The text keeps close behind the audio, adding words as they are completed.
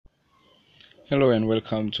Hello and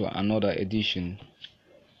welcome to another edition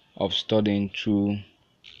of studying through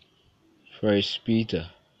 1Peter.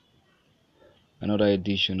 Another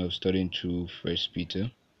edition of studying through 1Peter.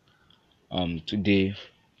 Today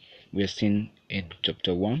we're still in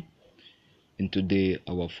chapter 1, and today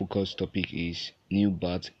our focus topic is new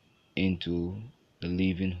birth into the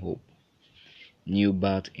living hope. New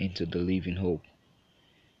birth into the living hope.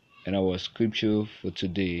 And our scripture for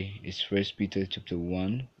today is 1Peter chapter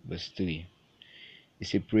 1 verse 3. It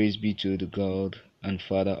says, "Praise be to the God and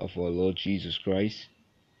Father of our Lord Jesus Christ.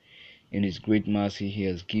 In His great mercy, He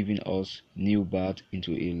has given us new birth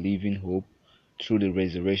into a living hope through the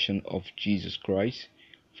resurrection of Jesus Christ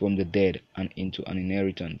from the dead and into an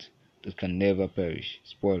inheritance that can never perish,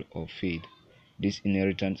 spoil, or fade. This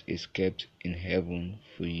inheritance is kept in heaven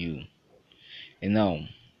for you." And now,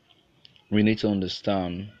 we need to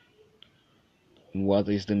understand what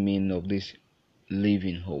is the meaning of this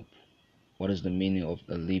living hope. What is the meaning of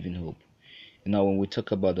the living hope? And now, when we talk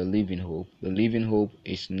about the living hope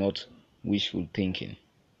is not wishful thinking.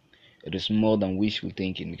 It is more than wishful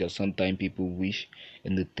thinking, because sometimes people wish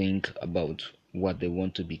and they think about what they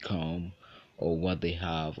want to become or what they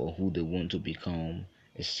have or who they want to become,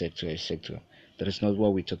 etc., etc. That is not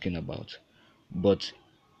what we're talking about. But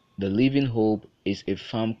the living hope is a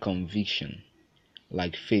firm conviction,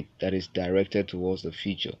 like faith, that is directed towards the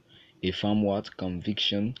future. A firm what?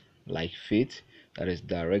 Conviction, like faith, that is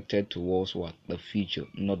directed towards what? The future,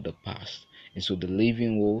 not the past. And so the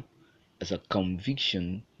living hope is a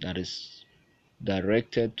conviction that is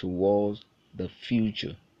directed towards the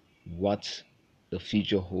future, what the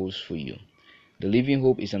future holds for you. The living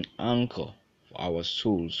hope is an anchor for our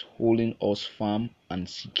souls, holding us firm and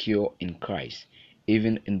secure in Christ,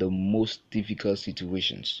 even in the most difficult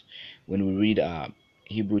situations. When we read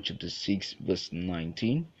Hebrews chapter 6 verse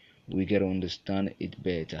 19, we get to understand it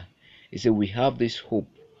better. It says we have this hope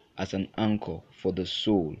as an anchor for the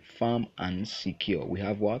soul, firm and secure. We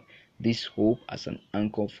have what? This hope as an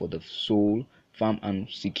anchor for the soul, firm and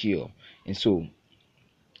secure. And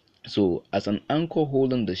so as an anchor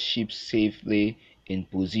holding the ship safely in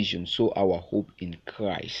position, so our hope in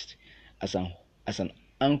Christ as an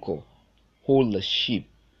anchor hold the ship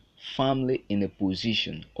firmly in a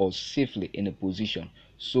position or safely in a position,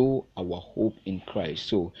 so our hope in Christ.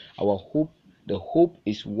 So our hope, the hope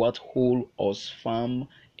is what holds us firm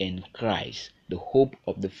in Christ. The hope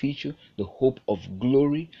of the future, the hope of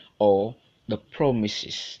glory, or the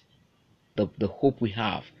promises, the hope we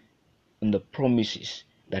have and the promises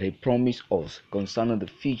that He promised us concerning the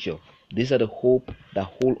future. These are the hope that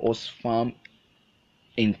hold us firm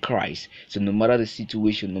in Christ. So no matter the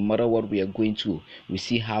situation, no matter what we are going through, we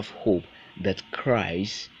still have hope that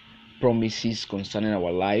Christ's promises concerning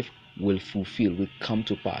our life will fulfill, will come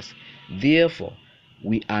to pass. Therefore,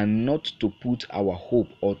 we are not to put our hope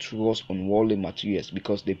or trust on worldly materials,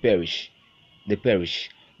 because they perish,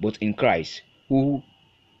 but in Christ, who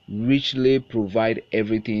richly provide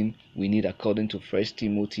everything we need, according to 1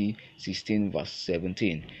 Timothy 16 verse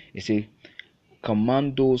 17. It says,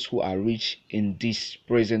 "Command those who are rich in this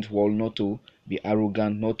present world not to be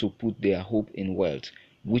arrogant, not to put their hope in wealth,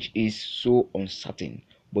 which is so uncertain,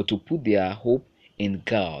 but to put their hope in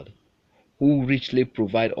God, who richly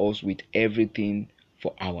provide us with everything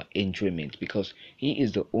for our enjoyment," because He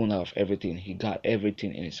is the owner of everything. He got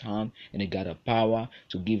everything in His hand, and He got the power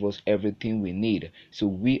to give us everything we need. So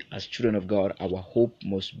we as children of God, our hope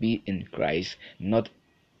must be in Christ, not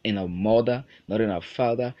in our mother, not in our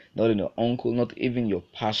father, not in your uncle, not even your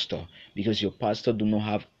pastor, because your pastor do not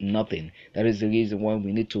have nothing. That is the reason why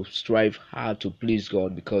we need to strive hard to please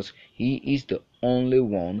God, because He is the only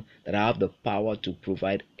one that have the power to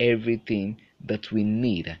provide everything that we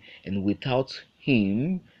need, and without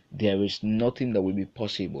Him there is nothing that will be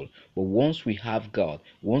possible. But once we have God,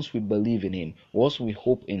 once we believe in Him, once we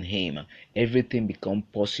hope in Him, everything becomes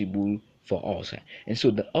possible for us. And so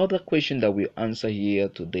the other question that we answer here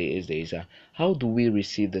today is this: how do we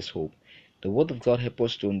receive this hope? The Word of God helps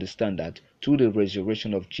us to understand that through the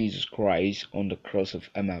resurrection of Jesus Christ on the cross of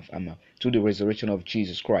through the resurrection of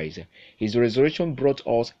Jesus Christ, His resurrection brought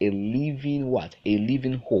us a living what? A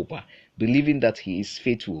living hope, believing that He is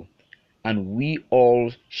faithful, and we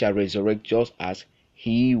all shall resurrect just as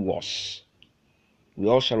He was. We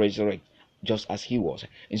all shall resurrect just as He was.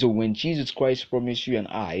 And so when Jesus Christ promised you and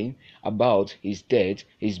I about His death,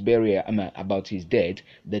 His burial, about His death,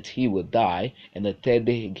 that He will die and the third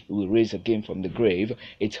day He will rise again from the grave,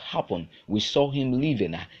 it happened. We saw Him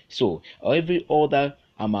living. So every other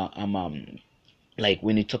like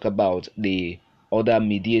when you talk about the other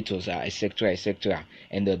mediators, etc., etc.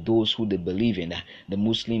 And those who they believe in, the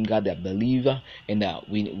Muslim God, they believe, and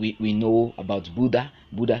we know about Buddha.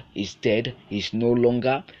 Buddha is dead; he's no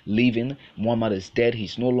longer living. Muhammad is dead;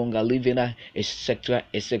 he's no longer living, etc.,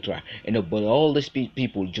 etc. But all these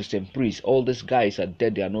people, just priests, all these guys are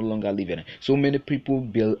dead; they are no longer living. So many people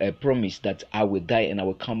promise that I will die and I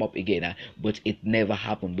will come up again, but it never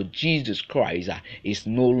happened. But Jesus Christ is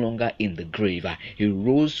no longer in the grave. He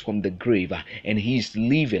rose from the grave, and he is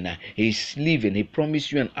living. He is living. He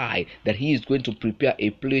promised you and I that he is going to prepare a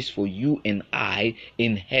place for you and I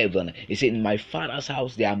in heaven. He said, in my Father's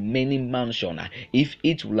house there are many mansions. If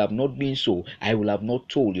it will have not been so, I will have not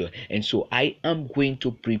told you. And so I am going to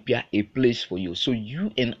prepare a place for you. So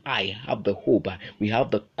you and I have the hope. We have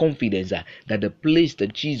the confidence that the place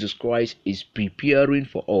that Jesus Christ is preparing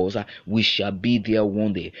for us, we shall be there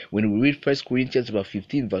one day. When we read 1 Corinthians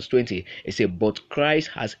 15 verse 20, it says, but Christ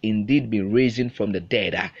has indeed been risen from the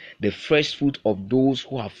dead, the first fruit of those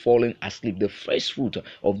who have fallen asleep. The first fruit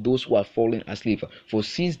of those who have fallen asleep. For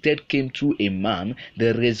since death came through a man,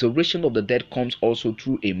 the resurrection of the dead comes also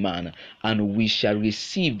through a man, and we shall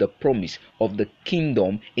receive the promise of the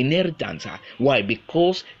kingdom inheritance. Why?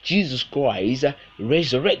 Because Jesus Christ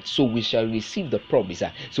resurrects, so we shall receive the promise.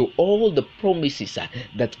 So all the promises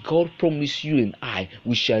that God promised you and I,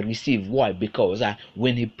 we shall receive. Why? Because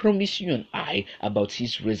when he promised you and I about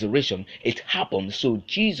his resurrection, it happened. So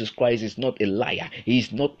Jesus Christ is not a liar. He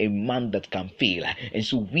is not a man that can fail. And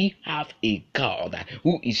so we have a God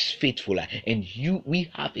who is faithful, and we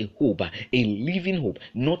have a hope, a living hope,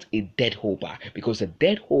 not a dead hope, because a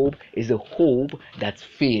dead hope is a hope that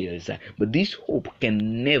fails, but this hope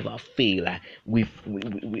can never fail.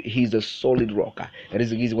 He's a solid rock. That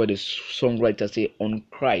is the reason why the songwriter say, on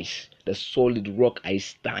Christ the solid rock I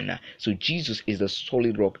stand. So Jesus is the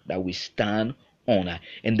solid rock that we stand on.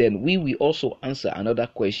 And then we will also answer another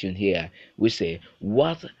question here. We say,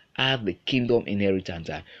 what are the kingdom inheritance?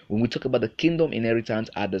 When we talk about the kingdom inheritance,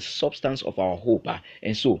 are the substance of our hope,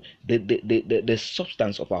 and so the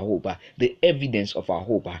substance of our hope, the evidence of our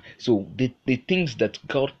hope, so the things that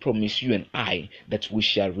God promised you and I that we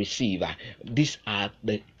shall receive, these are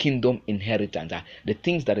the kingdom inheritance, the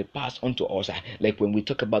things that are passed on to us, like when we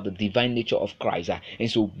talk about the divine nature of Christ,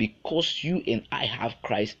 and so because you and I have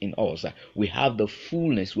Christ in us, we have the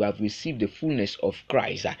fullness, we have received the fullness of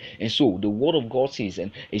Christ, and so the word of God says,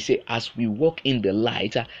 and it says, as we walk in the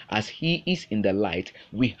light, as he is in the light,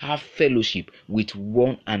 we have fellowship with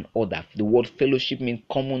one another. The word fellowship means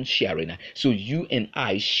common sharing. So you and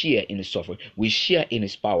I share in his suffering, we share in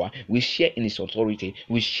his power, we share in his authority,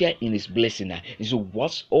 we share in his blessing. And so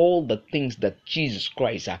what's all the things that Jesus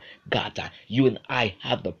Christ got, you and I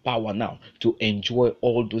have the power now to enjoy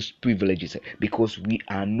all those privileges, because we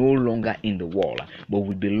are no longer in the world, but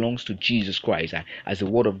we belongs to Jesus Christ. As the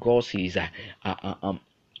word of God says,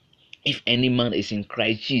 if any man is in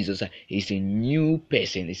Christ Jesus, he's a new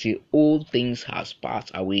person. He said, all things has passed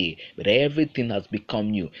away, but everything has become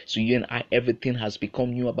new. So you and I, everything has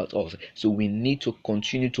become new about us. So we need to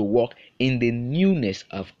continue to walk in the newness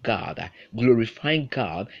of God, glorifying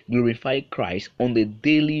God, glorifying Christ on the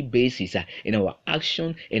daily basis, in our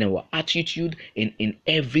action, in our attitude, in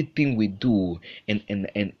everything we do,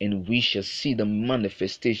 and we shall see the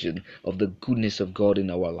manifestation of the goodness of God in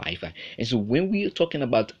our life. And so when we are talking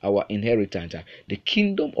about our inheritance, the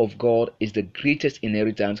kingdom of God is the greatest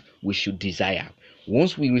inheritance we should desire.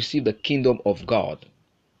 Once we receive the kingdom of God,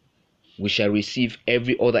 we shall receive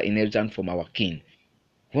every other inheritance from our king.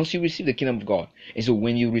 Once you receive the kingdom of God, and so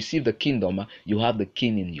when you receive the kingdom, you have the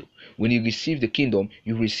king in you. When you receive the kingdom,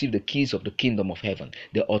 you receive the keys of the kingdom of heaven,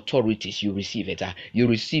 the authorities. You receive it. You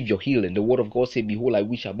receive your healing. The word of God says, behold, I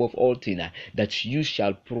wish above all things that you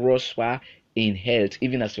shall prosper in health,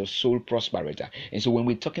 even as your soul prospereth. And so when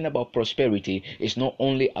we're talking about prosperity, it's not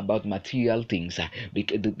only about material things,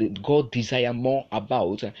 because God desire more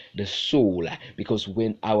about the soul, because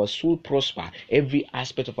when our soul prosper, every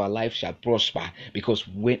aspect of our life shall prosper. Because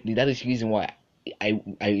when that is the reason why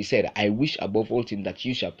I said, I wish above all things that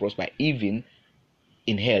you shall prosper, even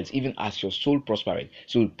in health, even as your soul prospereth.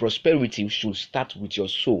 So prosperity should start with your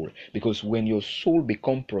soul, because when your soul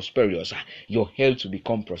become prosperous, your health will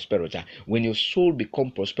become prosperous. When your soul become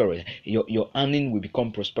prosperous, your earning will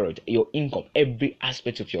become prosperous. Your income, every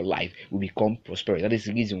aspect of your life will become prosperous. That is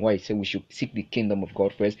the reason why I say we should seek the kingdom of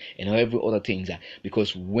God first and every other things,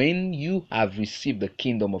 because when you have received the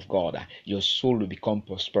kingdom of God, your soul will become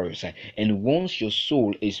prosperous. And once your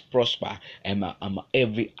soul is prosper,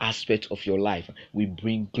 every aspect of your life will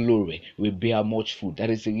bring glory, we bear much fruit. That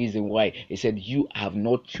is the reason why he said, you have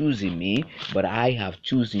not chosen me, but I have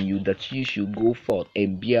chosen you, that you should go forth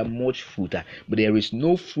and bear much fruit. But there is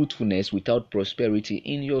no fruitfulness without prosperity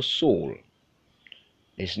in your soul.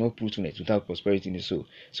 There's no fruitfulness without prosperity in the soul.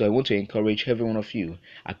 So I want to encourage every one of you,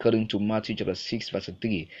 according to Matthew chapter 6, verse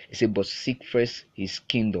 3. It said, but seek first his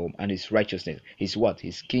kingdom and his righteousness. His what?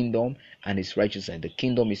 His kingdom and his righteousness. The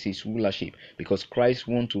kingdom is his rulership. Because Christ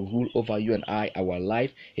wants to rule over you and I, our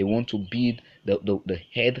life. He wants to be the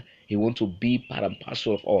head. He wants to be part and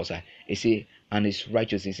parcel of us. He said, and his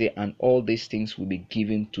righteousness. He said, and all these things will be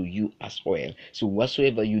given to you as well. So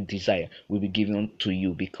whatsoever you desire will be given to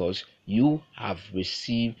you, because you have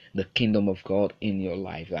received the kingdom of God in your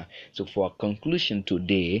life. So for our conclusion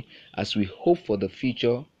today, as we hope for the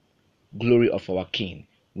future glory of our King,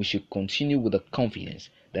 we should continue with the confidence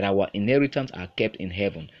that our inheritance are kept in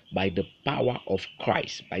heaven by the power of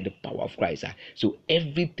Christ. By the power of Christ. So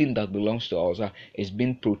everything that belongs to us is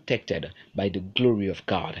being protected by the glory of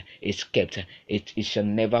God. It's kept. It shall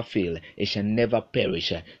never fail. It shall never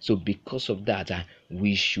perish. So because of that,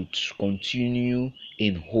 we should continue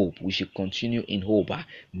in hope. We should continue in hope,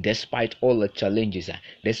 despite all the challenges,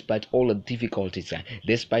 despite all the difficulties,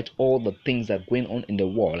 despite all the things that are going on in the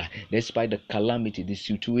world, despite the calamity, the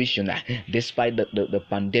situation, despite the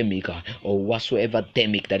pandemic, or whatsoever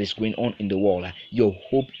demic that is going on in the world. Your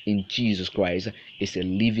hope in Jesus Christ is a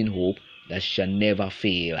living hope that shall never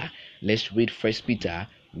fail. Let's read 1 Peter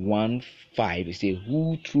 1:5. It says,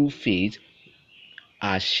 who through faith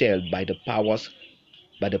are shelled by the powers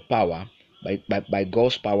by the power by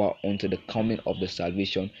God's power unto the coming of the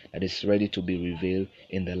salvation that is ready to be revealed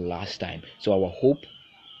in the last time. So our hope,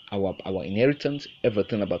 our inheritance,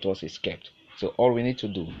 everything about us is kept. So all we need to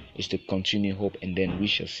do is to continue hope, and then we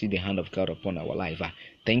shall see the hand of God upon our life.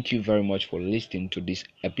 Thank you very much for listening to this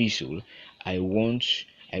episode. I want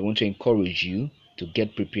to encourage you to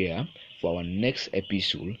get prepared for our next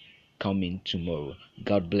episode coming tomorrow.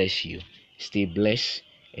 God bless you. Stay blessed,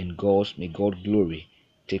 and may God glory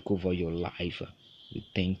take over your life. We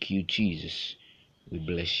thank you, Jesus. We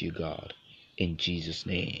bless you, God. In Jesus'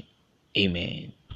 name, amen.